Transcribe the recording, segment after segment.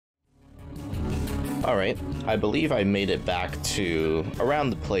Alright, I believe I made it back to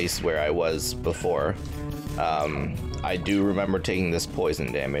around the place where I was before. I do remember taking this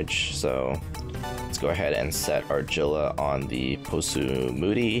poison damage, so let's go ahead and set Argilla on the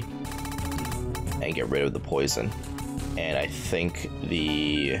Posumudi and get rid of the poison. And I think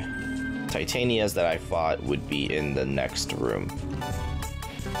the Titanias that I fought would be in the next room.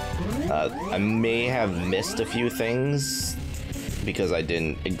 I may have missed a few things because I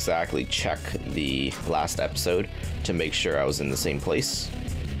didn't exactly check the last episode to make sure I was in the same place.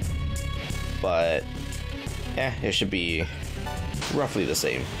 But, it should be roughly the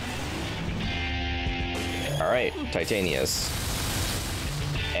same. Alright, Titanias.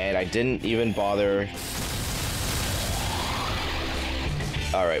 And I didn't even bother...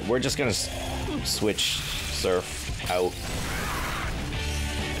 Alright, we're just gonna switch Surf out.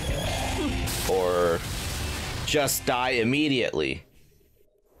 Or just die immediately.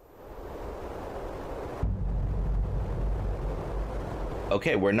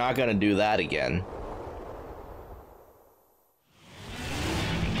 Okay, we're not gonna do that again.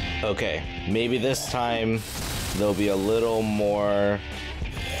 Okay, maybe this time they'll be a little more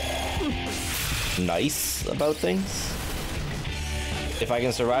nice about things. If I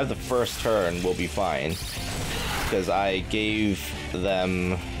can survive the first turn, we'll be fine. Because I gave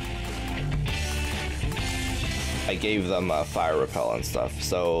them fire repel and stuff.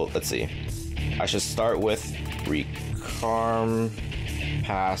 So let's see. I should start with Recarm,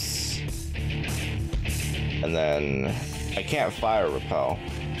 pass, and then I can't fire repel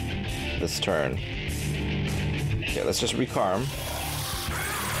this turn. Okay, let's just Recarm.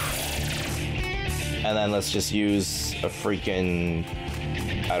 And then let's just use a freaking,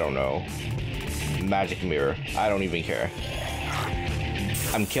 I don't know, magic mirror. I don't even care.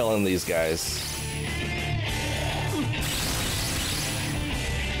 I'm killing these guys.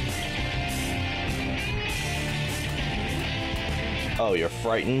 Oh, you're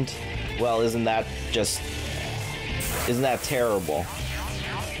frightened? Well, isn't that terrible?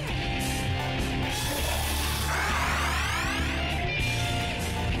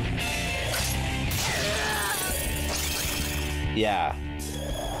 Yeah,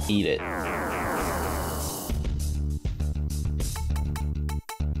 eat it.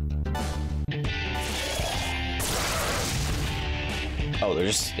 Oh, they're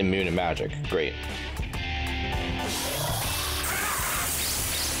just immune to magic. Great.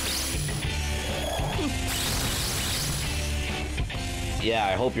 Yeah,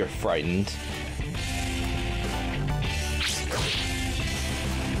 I hope you're frightened.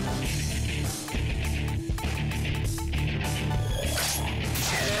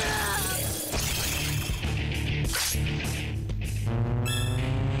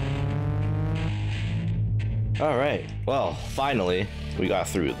 Alright, well, finally, we got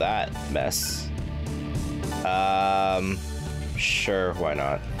through that mess. Sure, why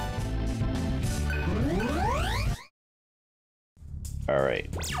not? Alright,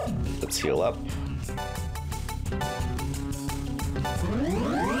 let's heal up.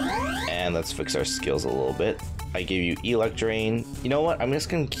 And let's fix our skills a little bit. I gave you Elect Drain. You know what? I'm just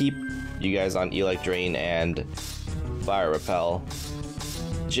gonna keep you guys on Elect Drain and Fire Repel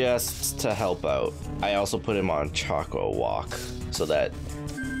just to help out. I also put him on Choco Walk so that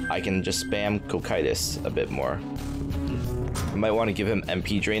I can just spam Cocytus a bit more. I might want to give him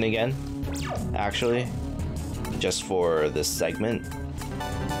MP Drain again, actually, just for this segment.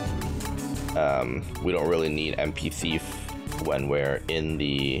 We don't really need MP Thief when we're in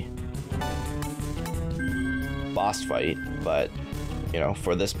the boss fight, but, you know,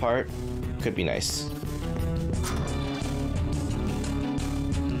 for this part, could be nice.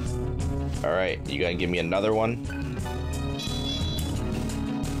 Alright, you gotta give me another one?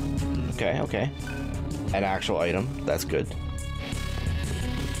 Okay, okay. An actual item, that's good.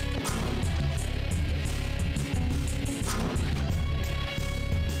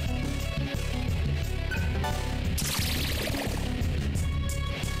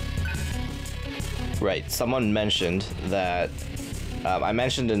 Right, someone mentioned that, I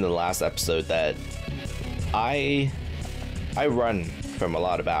mentioned in the last episode that I run from a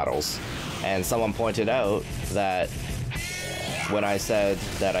lot of battles, and someone pointed out that when I said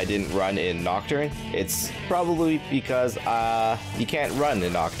that I didn't run in Nocturne, it's probably because you can't run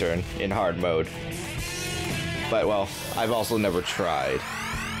in Nocturne in hard mode. But, well, I've also never tried.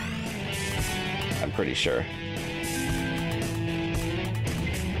 I'm pretty sure.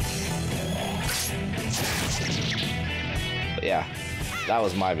 But yeah, that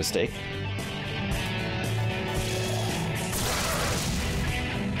was my mistake.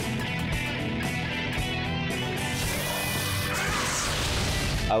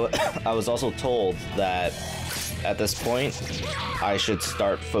 I was also told that at this point, I should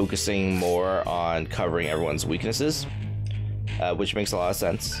start focusing more on covering everyone's weaknesses, which makes a lot of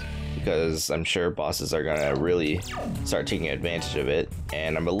sense, because I'm sure bosses are gonna really start taking advantage of it,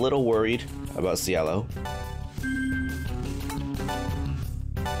 and I'm a little worried about Cielo.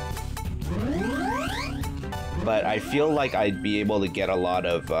 But I feel like I'd be able to get a lot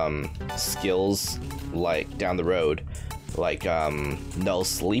of skills like down the road, like null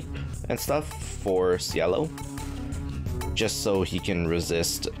sleep and stuff for Cielo, just so he can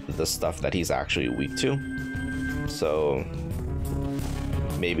resist the stuff that he's actually weak to. So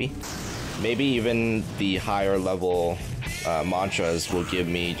maybe even the higher level mantras will give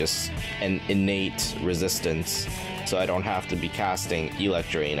me just an innate resistance, so I don't have to be casting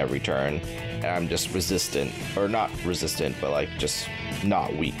Electrain every turn, and I'm just resistant, or not resistant, but like just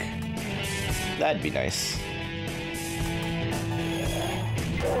not weak. That'd be nice.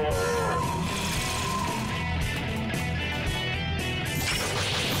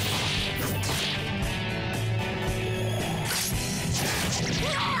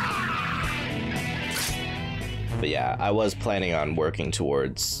 But yeah, I was planning on working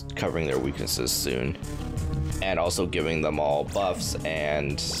towards covering their weaknesses soon, and also giving them all buffs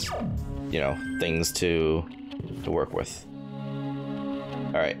and, you know, things to work with.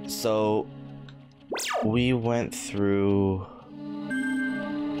 All right, so we went through.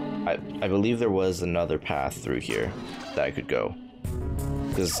 I believe there was another path through here that I could go,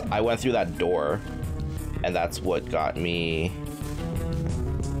 because I went through that door, and that's what got me.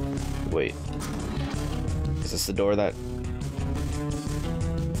 Wait. Is this the door that...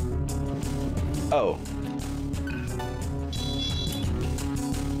 Oh.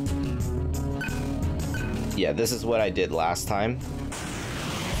 Yeah, this is what I did last time,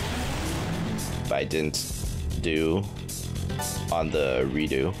 but I didn't do on the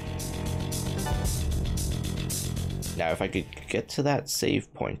redo. Now, if I could get to that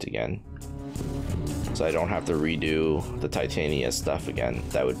save point again, so I don't have to redo the Titanias stuff again,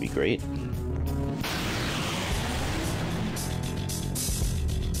 that would be great.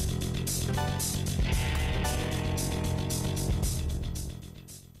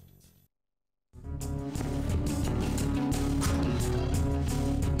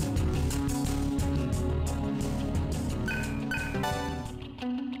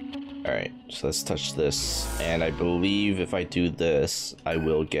 Alright, so let's touch this, and I believe if I do this, I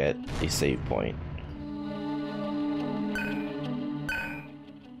will get a save point.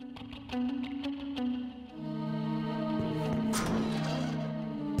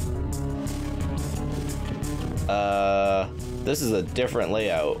 This is a different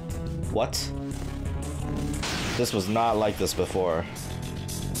layout. What? This was not like this before.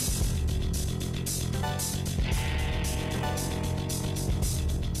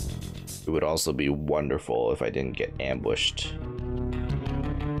 It would also be wonderful if I didn't get ambushed.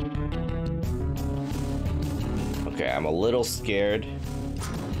 Okay, I'm a little scared,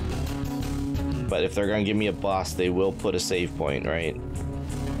 but if they're gonna give me a boss, they will put a save point, right?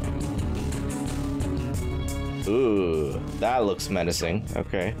 Ooh, that looks menacing.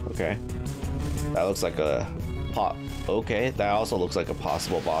 Okay, okay. That looks like a okay, that also looks like a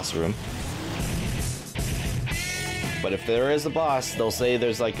possible boss room. But if there is a boss, they'll say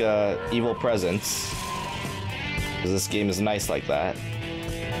there's like a evil presence, because this game is nice like that.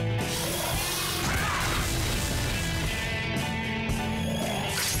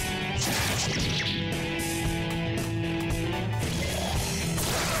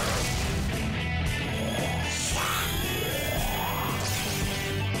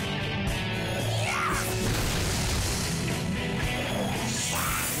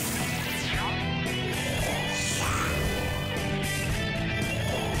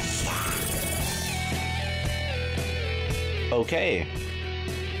 Okay.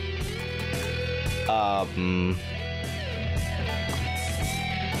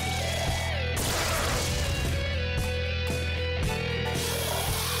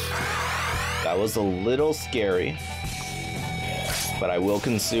 That was a little scary, but I will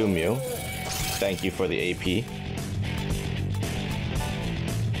consume you. Thank you for the AP.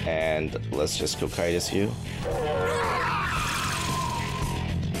 And let's just Cocytus you.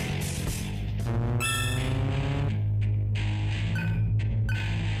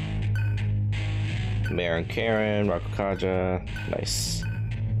 Marin Karen, Rakukaja, nice.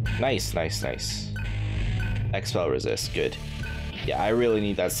 Nice, nice, nice. Expel resist, good. Yeah, I really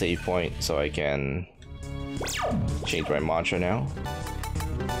need that save point so I can change my mantra now.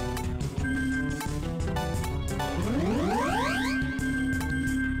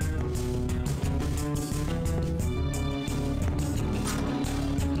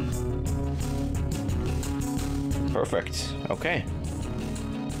 Perfect. Okay.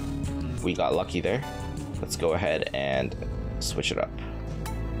 We got lucky there. Let's go ahead and switch it up.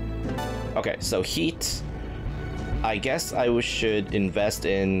 Okay, so heat. I guess I should invest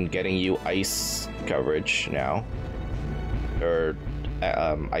in getting you ice coverage now. Or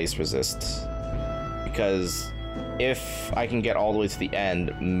ice resist. Because if I can get all the way to the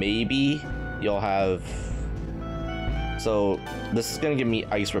end, maybe you'll have... So this is going to give me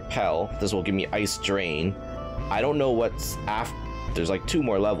ice repel. This will give me ice drain. I don't know what's after. There's like 2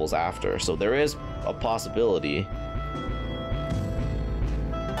 more levels after, so there is a possibility.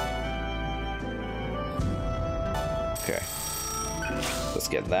 Okay. Let's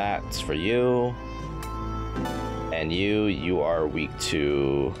get that for you. And you are weak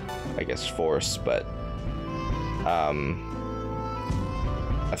to, I guess, force, but I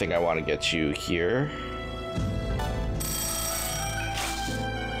think I want to get you here.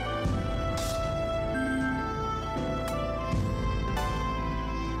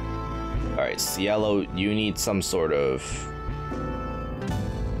 Alright, Cielo, you need some sort of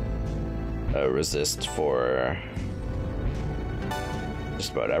resist for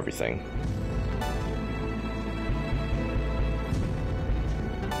just about everything.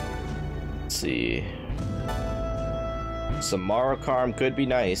 Let's see. Some Marikarm could be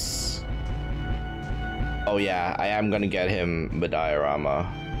nice. Oh yeah, I am gonna get him Mediorama.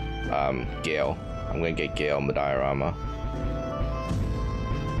 Gale. I'm gonna get Gale Mediorama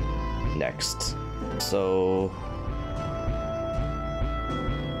next. So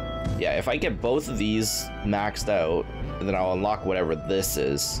yeah, if I get both of these maxed out, then I'll unlock whatever this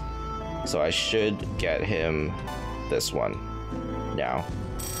is. So I should get him this one now.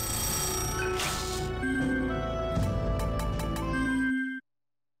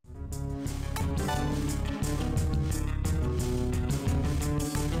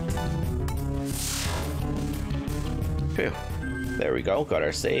 Phew. There we go, got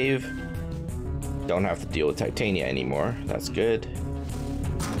our save. Don't have to deal with Titania anymore, that's good.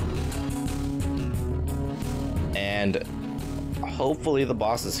 And hopefully the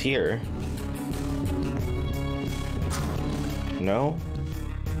boss is here. No?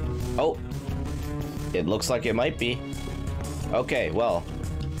 Oh, it looks like it might be. Okay, well,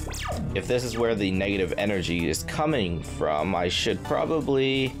 if this is where the negative energy is coming from, I should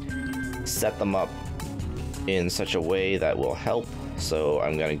probably set them up in such a way that will help. So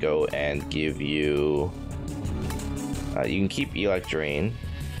I'm gonna go and give you you can keep Electrain,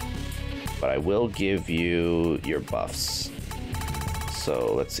 but I will give you your buffs.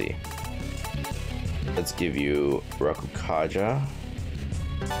 So let's see, let's give you Rakukaja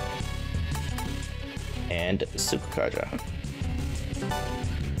and Sukukaja.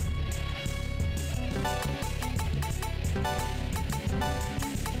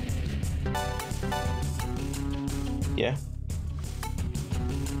 Yeah.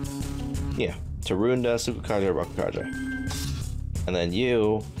 Yeah. Tarunda, Sukukaja, Rakukaja. And then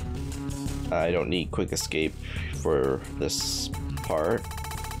you, I don't need quick escape for this part.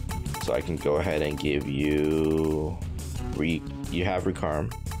 So I can go ahead and give you you have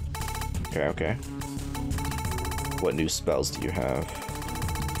Recarm. Okay, okay. What new spells do you have?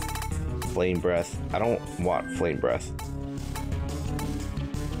 Flame Breath. I don't want Flame Breath.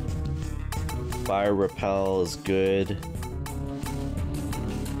 Fire Repel is good.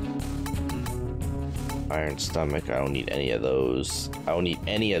 Iron Stomach, I don't need any of those. I don't need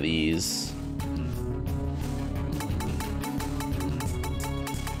any of these.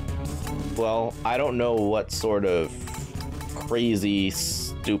 Well, I don't know what sort of crazy,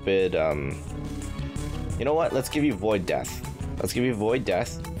 stupid, you know what? Let's give you Void Death. Let's give you Void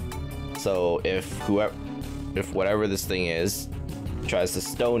Death. So if whatever this thing is tries to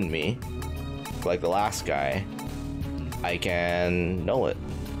stone me, like the last guy, I can null it,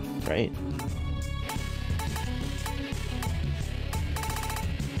 right?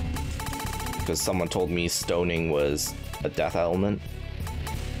 Because someone told me stoning was a death element.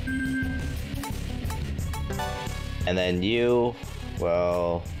 And then you,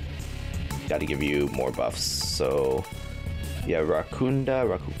 well, gotta give you more buffs. So yeah, Rakunda,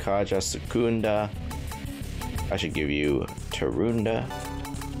 Rakukaja, Sukunda. I should give you Tarunda.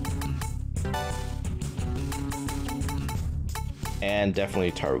 And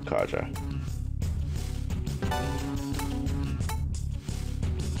definitely Tarukaja.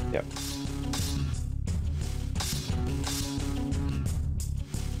 Yep.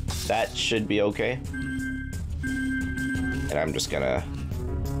 That should be okay. And I'm just gonna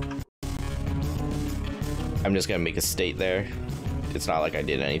make a state there. It's not like I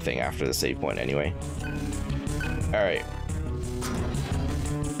did anything after the save point anyway. Alright.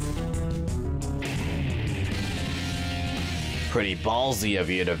 Pretty ballsy of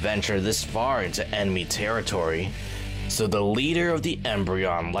you to venture this far into enemy territory. So the leader of the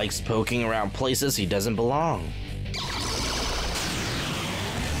Embryon likes poking around places he doesn't belong.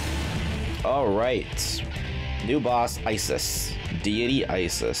 Alright. New boss, Isis. Deity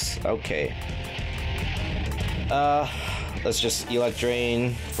Isis. Okay. Let's just Elect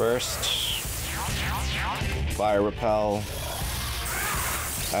Drain first. Fire Repel.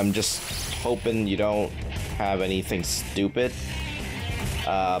 I'm just hoping you don't have anything stupid.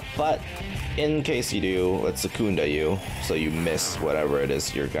 But in case you do, let's Secunda you, so you miss whatever it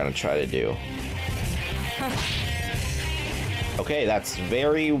is you're gonna try to do. Okay, that's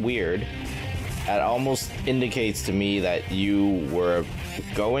very weird. That almost indicates to me that you were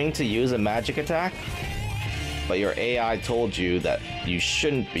going to use a magic attack, but your AI told you that you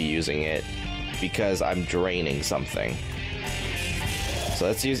shouldn't be using it because I'm draining something. So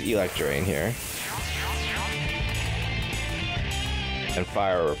let's use Elect Drain here. And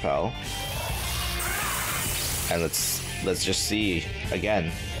Fire Repel. And let's just see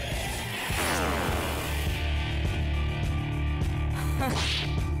again.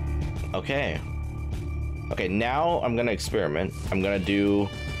 Okay. Okay, now I'm gonna experiment. I'm gonna do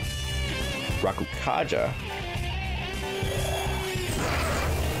Rakukaja.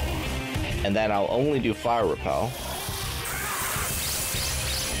 And then I'll only do Fire Repel.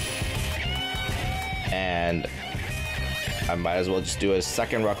 And I might as well just do a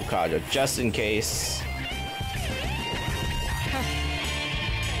second Rakukaja, just in case.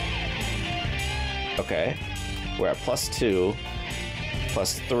 Okay, we're at +2,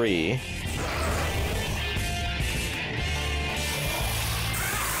 +3.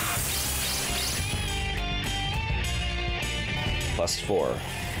 +4.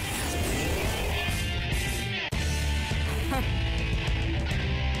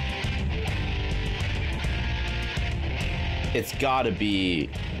 It's gotta be,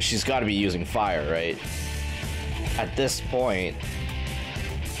 she's gotta be using fire, right? At this point,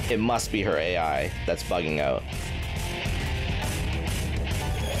 it must be her AI that's bugging out.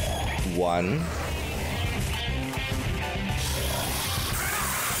 1.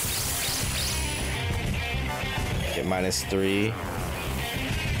 Okay, -3.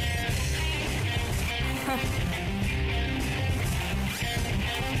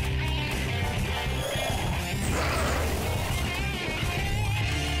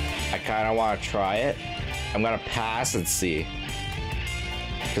 I kind of want to try it. I'm gonna pass and see,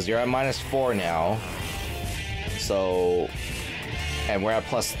 because you're at -4 now. So, and we're at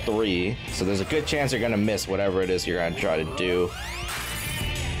 +3. So there's a good chance you're gonna miss whatever it is you're gonna try to do.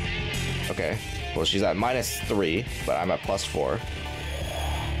 Okay. Well, she's at -3, but I'm at +4.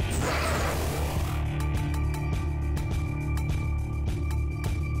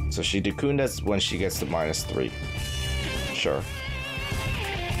 So she Dekundas when she gets to -3. Sure.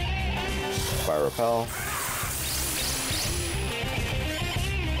 Fire Repel.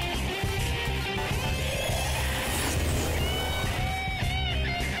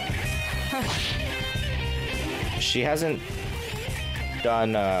 She hasn't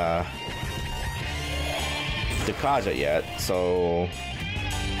done Dekaja yet, so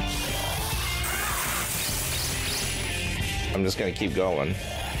I'm just gonna keep going.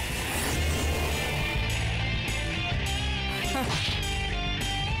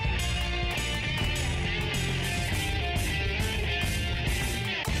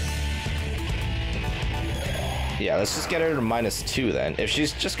 Yeah, let's just get her to -2 then. If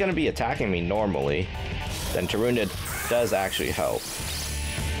she's just gonna be attacking me normally, then Taruna does actually help.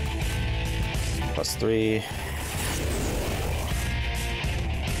 +3.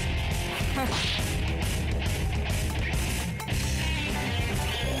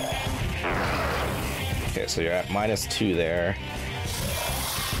 Okay, so you're at -2 there.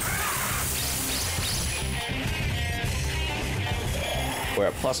 We're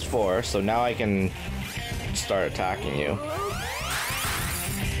at +4, so now I can start attacking you.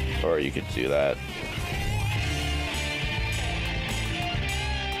 Or you could do that.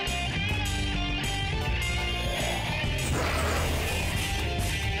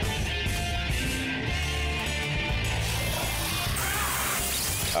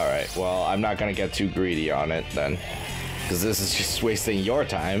 Alright, well, I'm not gonna get too greedy on it then, because this is just wasting your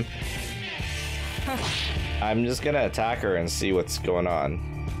time. I'm just gonna attack her and see what's going on.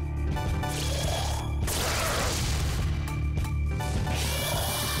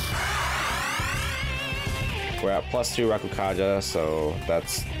 We're at +2 Rakukaja, so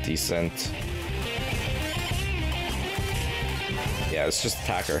that's decent. Yeah, let's just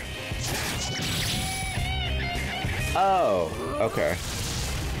attack her. Oh, okay.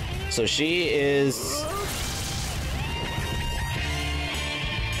 So she is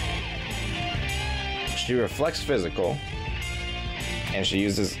She reflects physical, and she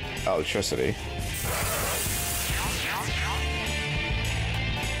uses electricity.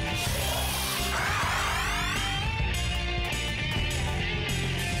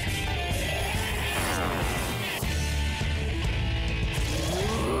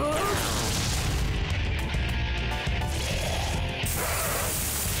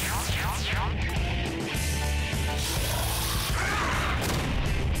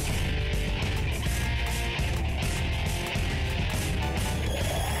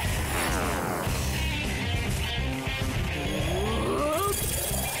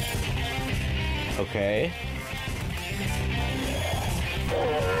 Okay.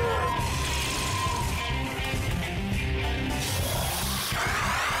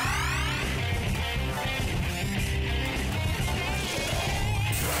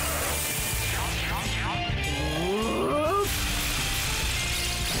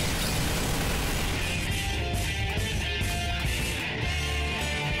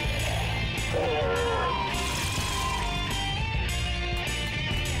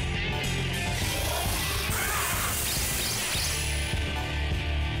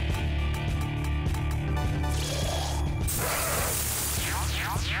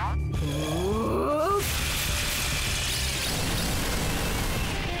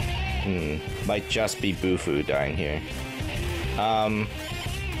 Might just be Bufu dying here.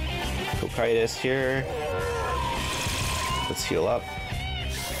 Cocytus here. Let's heal up.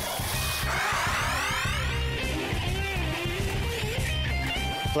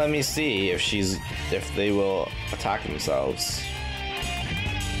 Let me see if they will attack themselves.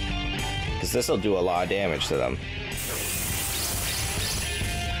 Because this will do a lot of damage to them.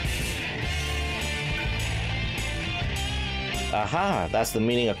 Aha, that's the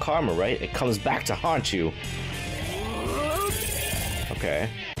meaning of karma, right? It comes back to haunt you. Okay.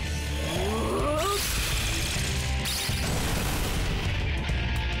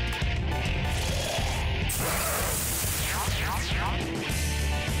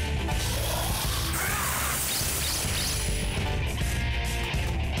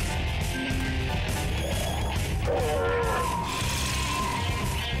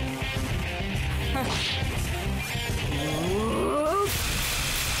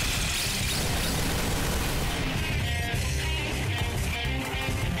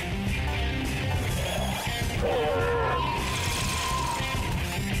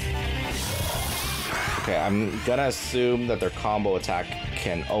 Okay, I'm gonna assume that their combo attack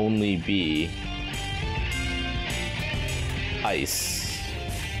can only be ice.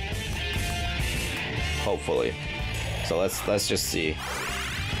 Hopefully. So let's just see.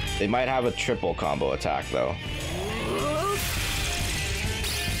 They might have a triple combo attack though.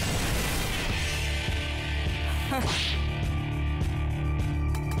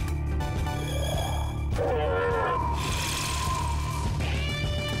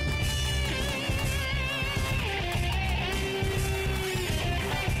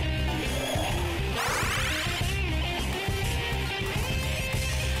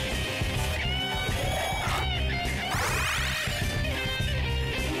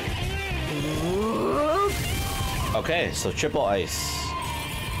 Okay, so triple ice.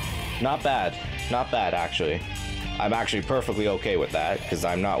 Not bad. Not bad, actually. I'm actually perfectly okay with that, because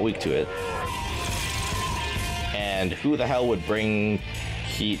I'm not weak to it. And who the hell would bring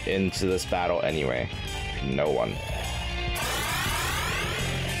heat into this battle anyway? No one.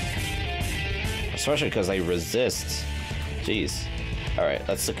 Especially because they resist. Jeez. Alright,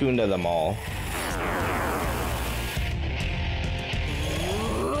 let's Secunda them all.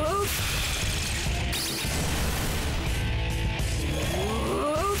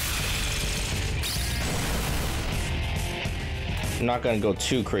 I'm not gonna go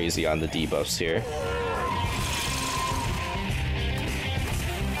too crazy on the debuffs here.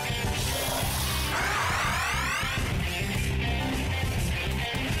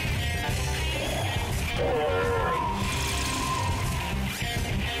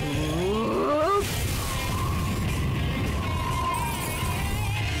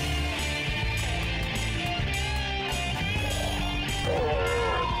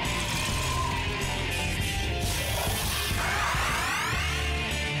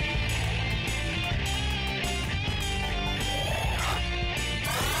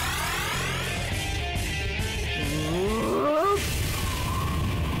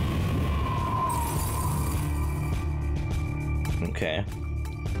 Okay.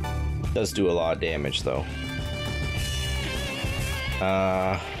 Does do a lot of damage though.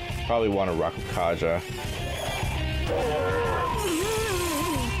 Probably want a Rakukaja.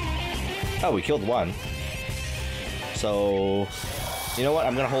 Oh, we killed one. So, you know what?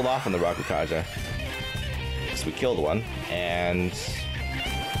 I'm gonna hold off on the Rakukaja. So we killed one, and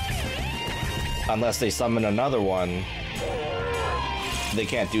unless they summon another one, they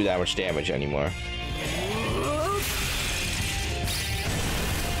can't do that much damage anymore.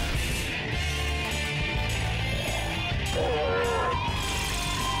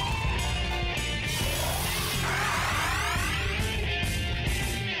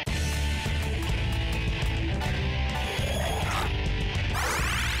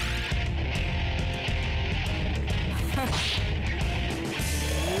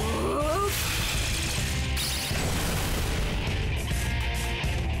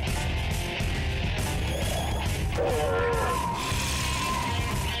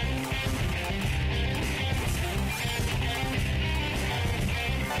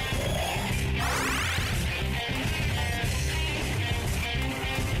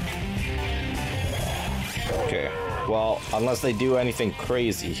 Okay, well, unless they do anything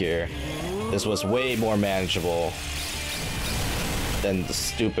crazy here, this was way more manageable than the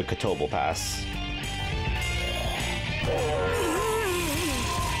stupid Kotobo Pass.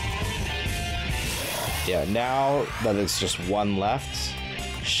 Yeah, now that it's just one left,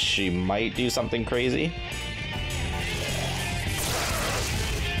 she might do something crazy.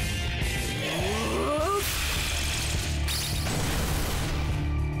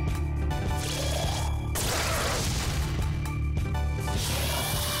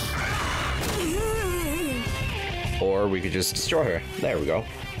 Or we could just destroy her. There we go.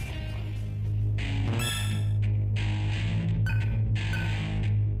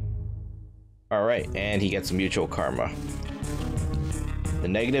 Alright, and he gets mutual karma. The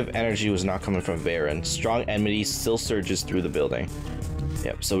negative energy was not coming from Varen. Strong enmity still surges through the building.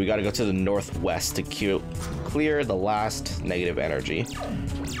 Yep, so we gotta go to the northwest to clear the last negative energy.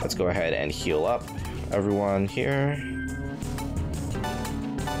 Let's go ahead and heal up everyone here.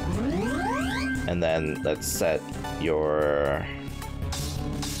 And then let's set your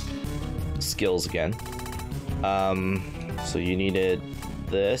skills again. So you needed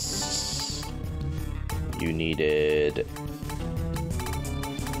this. You needed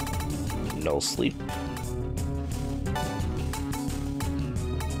no sleep.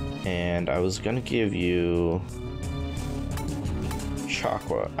 And I was gonna give you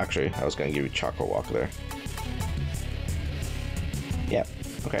Chakra. Actually, I was gonna give you Chakra Walk there. Yep.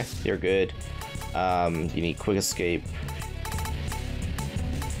 Okay, you're good. You need Quick Escape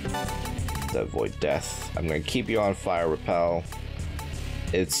to avoid death. I'm gonna keep you on Fire Repel.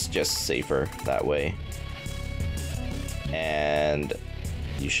 It's just safer that way. And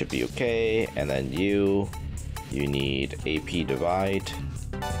you should be okay. And then you need AP Divide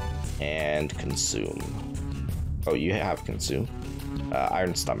and Consume. Oh, you have Consume.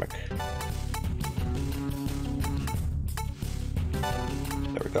 Iron Stomach.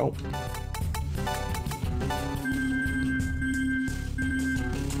 There we go.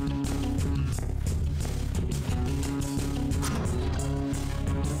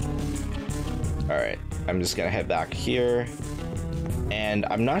 Alright, I'm just gonna head back here. And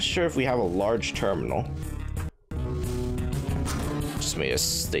I'm not sure if we have a large terminal. Just made a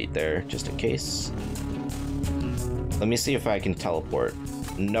state there, just in case. Let me see if I can teleport.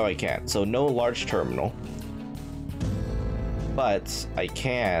 No, I can't. So no large terminal. But I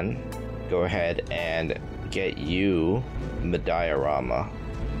can go ahead and get you the diorama.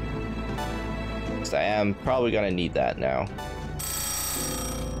 Because I am probably gonna need that now.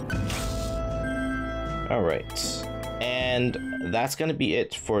 Alright, and that's gonna be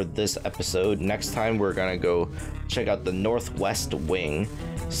it for this episode. Next time we're gonna go check out the northwest wing,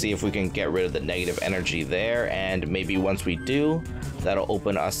 see if we can get rid of the negative energy there, and maybe once we do, that'll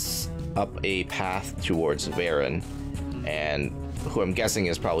open us up a path towards Varen, and who I'm guessing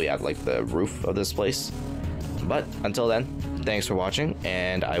is probably at like the roof of this place. But until then, thanks for watching,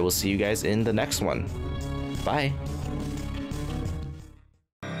 and I will see you guys in the next one. Bye!